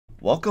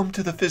Welcome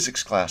to the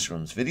Physics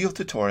Classroom's video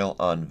tutorial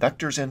on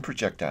vectors and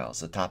projectiles.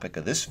 The topic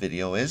of this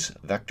video is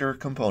vector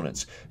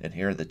components, and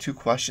here are the two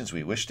questions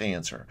we wish to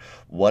answer.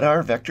 What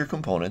are vector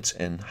components,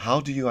 and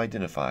how do you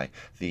identify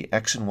the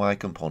x and y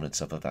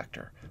components of a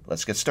vector?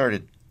 Let's get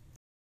started.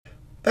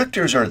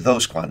 Vectors are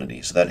those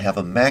quantities that have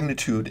a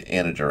magnitude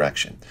and a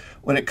direction.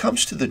 When it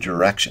comes to the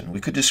direction,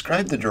 we could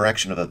describe the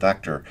direction of a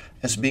vector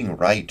as being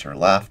right or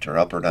left or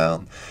up or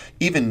down,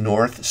 even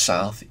north,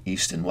 south,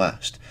 east, and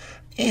west.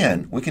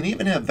 And we can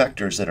even have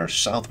vectors that are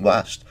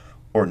southwest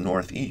or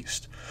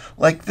northeast.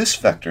 Like this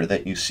vector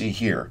that you see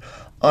here.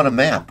 On a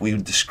map, we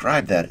would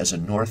describe that as a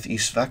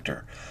northeast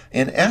vector.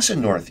 And as a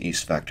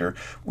northeast vector,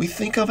 we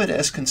think of it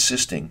as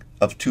consisting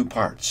of two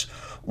parts.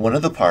 One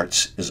of the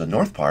parts is a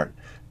north part,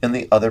 and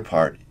the other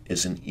part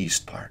is an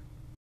east part.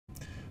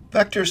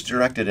 Vectors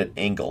directed at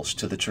angles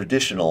to the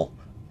traditional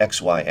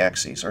xy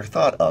axes are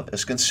thought of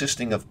as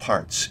consisting of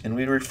parts, and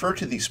we refer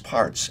to these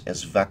parts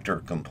as vector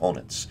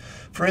components.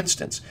 For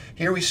instance,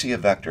 here we see a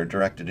vector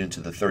directed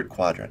into the third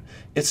quadrant.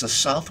 It's a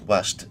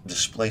southwest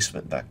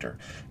displacement vector,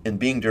 and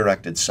being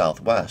directed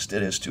southwest,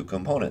 it has two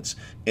components.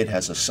 It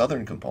has a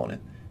southern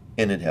component,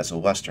 and it has a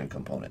western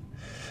component.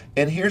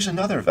 And here's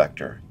another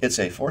vector. It's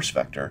a force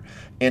vector,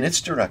 and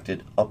it's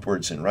directed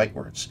upwards and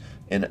rightwards.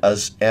 And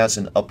as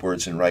an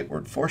upwards and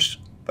rightward force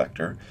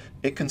vector,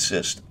 it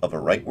consists of a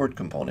rightward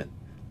component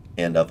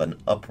and of an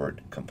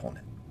upward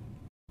component.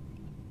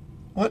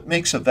 What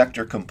makes a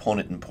vector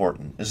component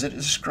important is that it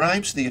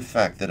describes the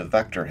effect that a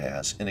vector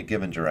has in a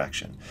given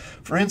direction.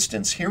 For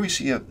instance, here we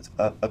see a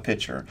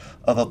picture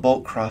of a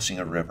boat crossing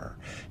a river.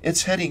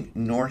 It's heading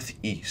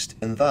northeast,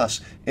 and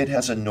thus it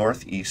has a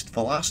northeast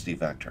velocity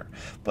vector.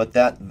 But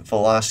that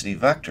velocity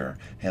vector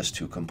has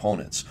two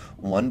components.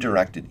 One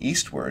directed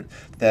eastward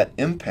that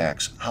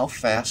impacts how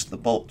fast the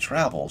boat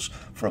travels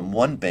from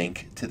one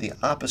bank to the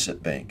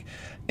opposite bank,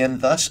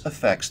 and thus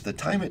affects the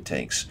time it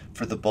takes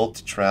for the boat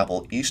to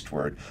travel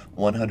eastward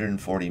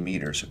 140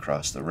 meters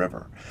across the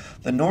river.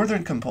 The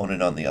northern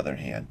component, on the other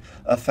hand,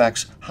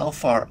 affects how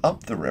far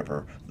up the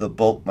river the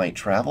boat might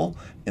travel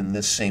in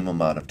this same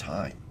amount of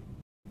time.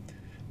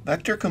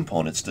 Vector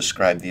components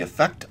describe the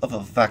effect of a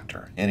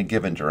vector in a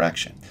given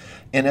direction.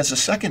 And as a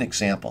second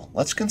example,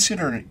 let's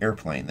consider an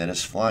airplane that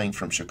is flying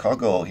from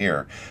Chicago,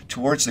 O'Hare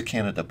towards the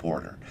Canada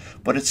border.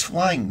 But it's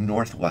flying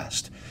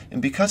northwest.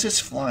 And because it's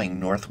flying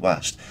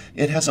northwest,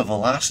 it has a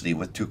velocity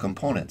with two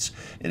components.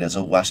 It has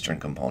a western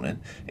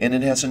component and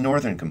it has a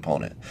northern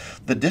component.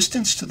 The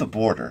distance to the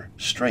border,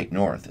 straight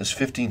north, is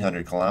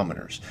 1,500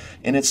 kilometers.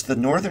 And it's the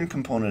northern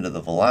component of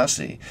the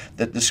velocity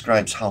that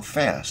describes how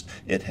fast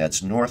it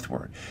heads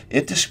northward.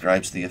 It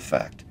describes the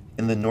effect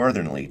in the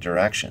northerly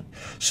direction.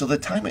 So the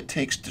time it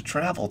takes to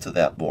travel to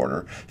that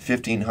border,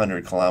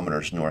 1,500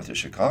 kilometers north of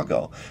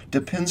Chicago,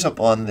 depends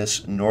upon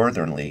this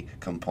northerly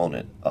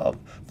component of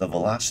the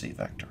velocity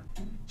vector.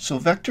 So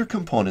vector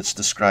components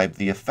describe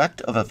the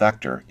effect of a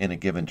vector in a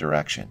given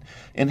direction.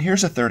 And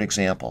here's a third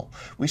example.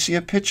 We see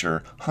a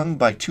picture hung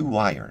by two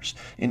wires,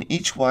 and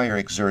each wire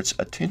exerts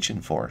a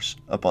tension force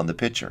upon the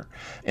picture.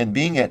 And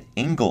being at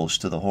angles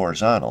to the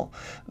horizontal,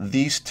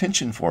 these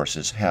tension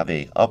forces have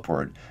a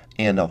upward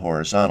and a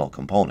horizontal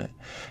component.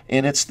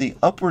 And it's the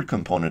upward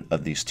component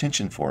of these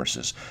tension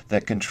forces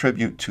that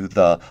contribute to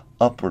the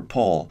upward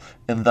pull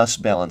and thus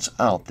balance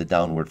out the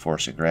downward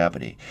force of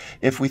gravity.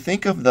 If we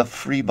think of the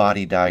free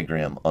body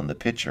diagram on the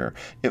picture,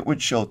 it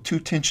would show two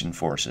tension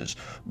forces,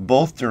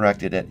 both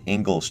directed at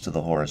angles to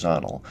the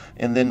horizontal,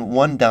 and then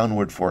one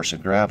downward force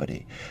of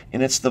gravity.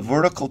 And it's the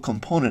vertical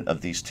component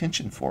of these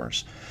tension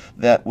force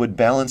that would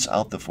balance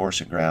out the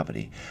force of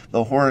gravity.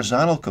 The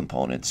horizontal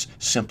components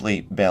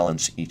simply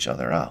balance each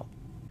other out.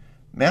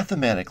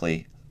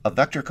 Mathematically, a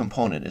vector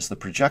component is the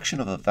projection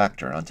of a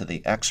vector onto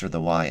the x or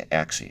the y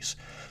axes.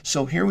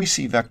 So here we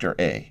see vector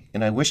A,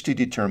 and I wish to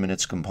determine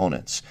its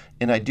components,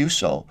 and I do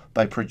so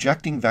by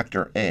projecting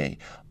vector A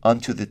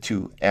onto the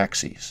two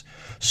axes.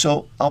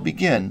 So I'll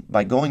begin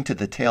by going to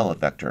the tail of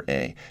vector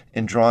A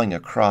and drawing a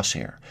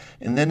crosshair,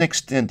 and then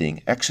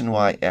extending x and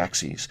y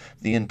axes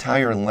the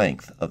entire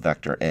length of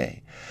vector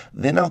A.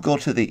 Then I'll go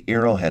to the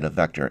arrowhead of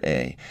vector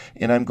A,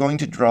 and I'm going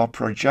to draw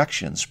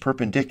projections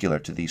perpendicular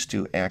to these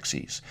two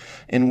axes.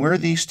 And where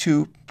these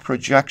two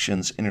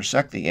projections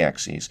intersect the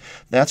axes,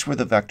 that's where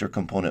the vector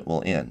component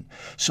will end.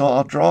 So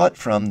I'll draw it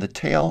from the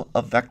tail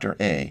of vector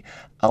A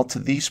out to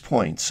these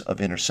points of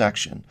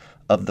intersection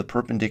of the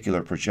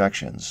perpendicular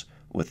projections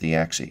with the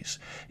axes.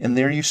 And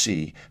there you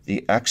see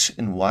the x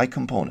and y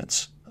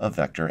components of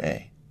vector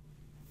A.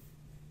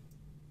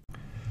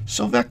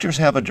 So vectors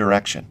have a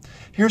direction.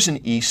 Here's an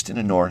east and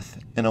a north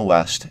and a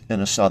west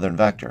and a southern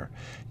vector,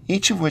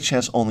 each of which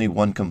has only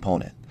one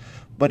component.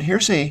 But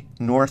here's a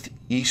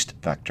northeast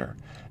vector.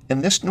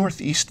 And this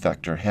northeast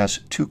vector has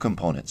two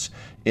components.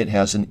 It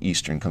has an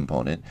eastern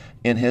component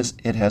and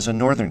it has a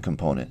northern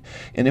component.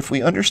 And if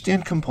we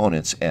understand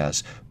components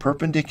as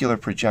perpendicular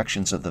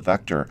projections of the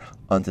vector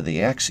onto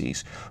the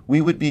axes,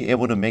 we would be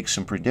able to make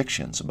some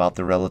predictions about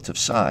the relative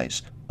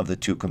size of the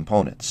two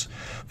components.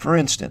 For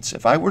instance,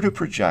 if I were to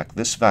project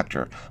this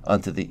vector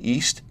onto the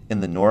east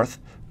and the north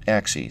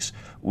axes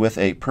with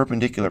a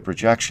perpendicular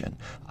projection,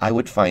 I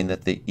would find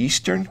that the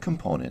eastern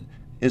component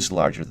is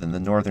larger than the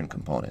northern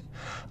component.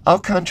 I'll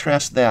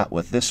contrast that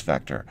with this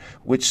vector,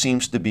 which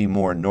seems to be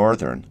more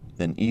northern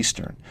than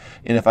eastern.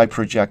 And if I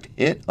project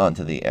it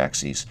onto the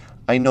axes,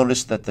 I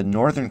notice that the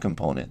northern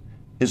component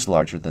is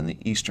larger than the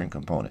eastern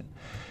component.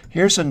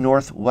 Here's a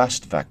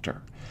northwest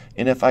vector.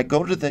 And if I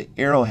go to the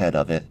arrowhead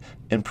of it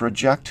and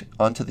project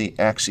onto the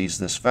axes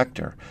this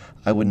vector,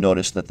 I would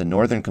notice that the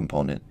northern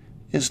component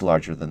is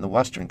larger than the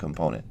western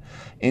component.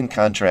 In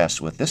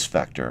contrast with this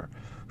vector,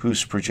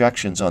 whose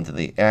projections onto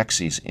the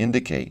axes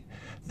indicate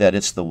that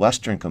it's the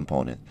western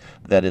component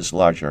that is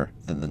larger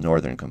than the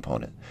northern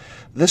component.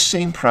 This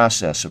same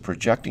process of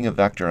projecting a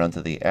vector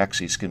onto the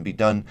axes can be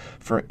done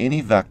for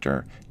any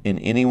vector in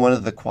any one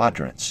of the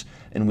quadrants,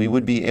 and we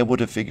would be able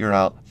to figure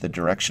out the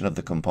direction of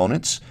the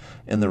components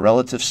and the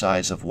relative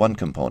size of one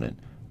component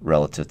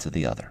relative to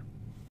the other.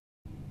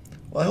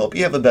 Well, I hope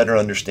you have a better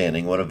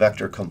understanding what a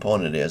vector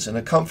component is and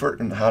a comfort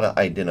in how to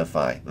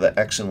identify the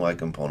x and y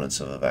components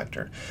of a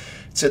vector.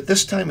 It's at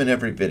this time in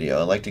every video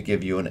I'd like to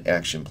give you an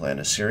action plan,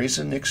 a series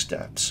of next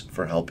steps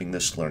for helping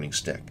this learning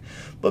stick.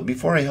 But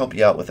before I help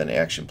you out with an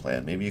action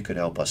plan, maybe you could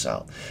help us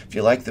out. If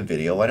you like the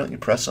video, why don't you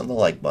press on the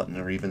like button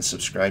or even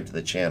subscribe to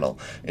the channel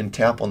and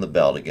tap on the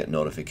bell to get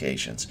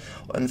notifications.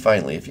 And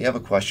finally, if you have a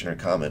question or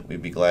comment,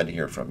 we'd be glad to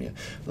hear from you.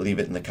 Leave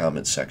it in the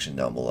comments section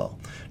down below.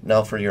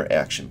 Now for your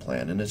action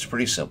plan, and it's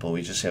pretty simple.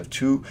 We just have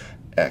two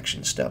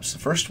action steps. The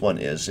first one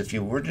is if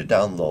you were to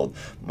download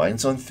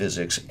Minds on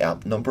Physics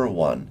app number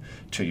 1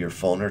 to your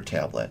phone or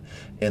tablet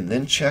and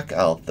then check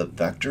out the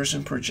Vectors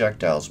and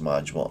Projectiles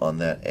module on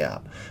that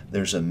app,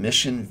 there's a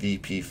Mission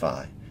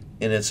VP5,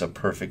 and it's a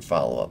perfect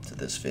follow-up to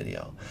this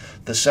video.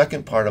 The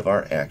second part of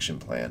our action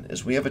plan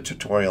is we have a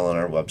tutorial on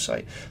our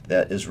website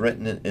that is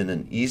written in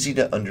an easy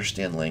to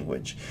understand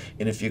language.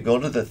 And if you go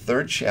to the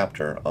third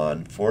chapter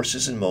on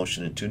forces in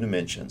motion in 2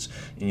 dimensions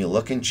and you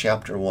look in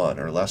chapter 1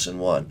 or lesson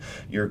 1,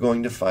 you're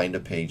going to find a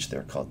page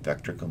there called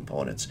Vector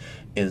Components.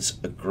 And it's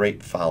a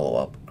great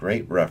follow-up,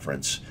 great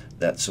reference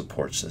that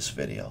supports this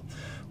video.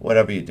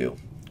 Whatever you do,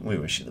 we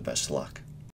wish you the best of luck.